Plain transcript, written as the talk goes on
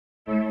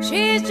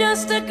She's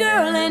just a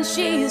girl and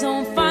she's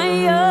on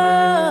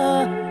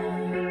fire,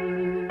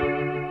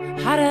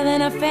 hotter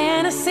than a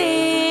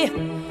fantasy,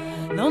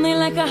 lonely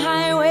like a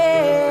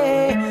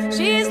highway.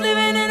 She's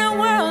living in a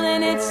world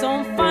and it's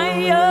on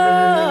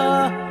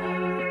fire,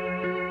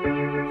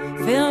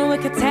 filled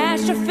with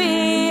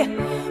catastrophe,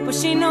 but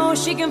she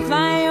knows she can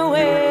fly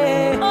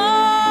away. Oh,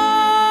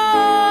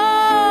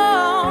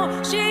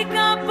 she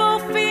got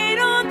both feet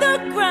on the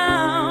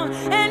ground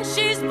and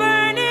she's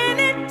burning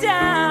it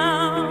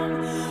down.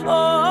 Oh,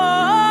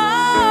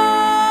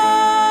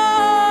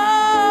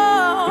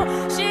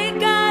 she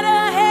got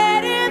her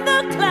head in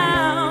the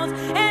clouds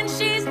and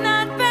she's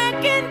not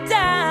backing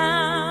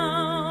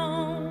down.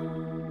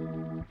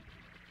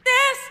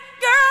 This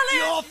girl is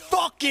your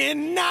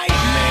fucking nightmare.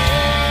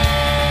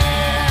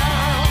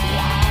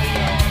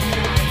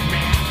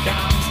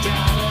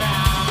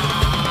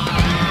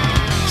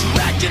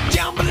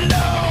 Down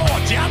below,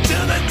 down to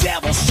the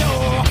devil's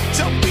shore.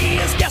 Don't be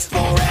as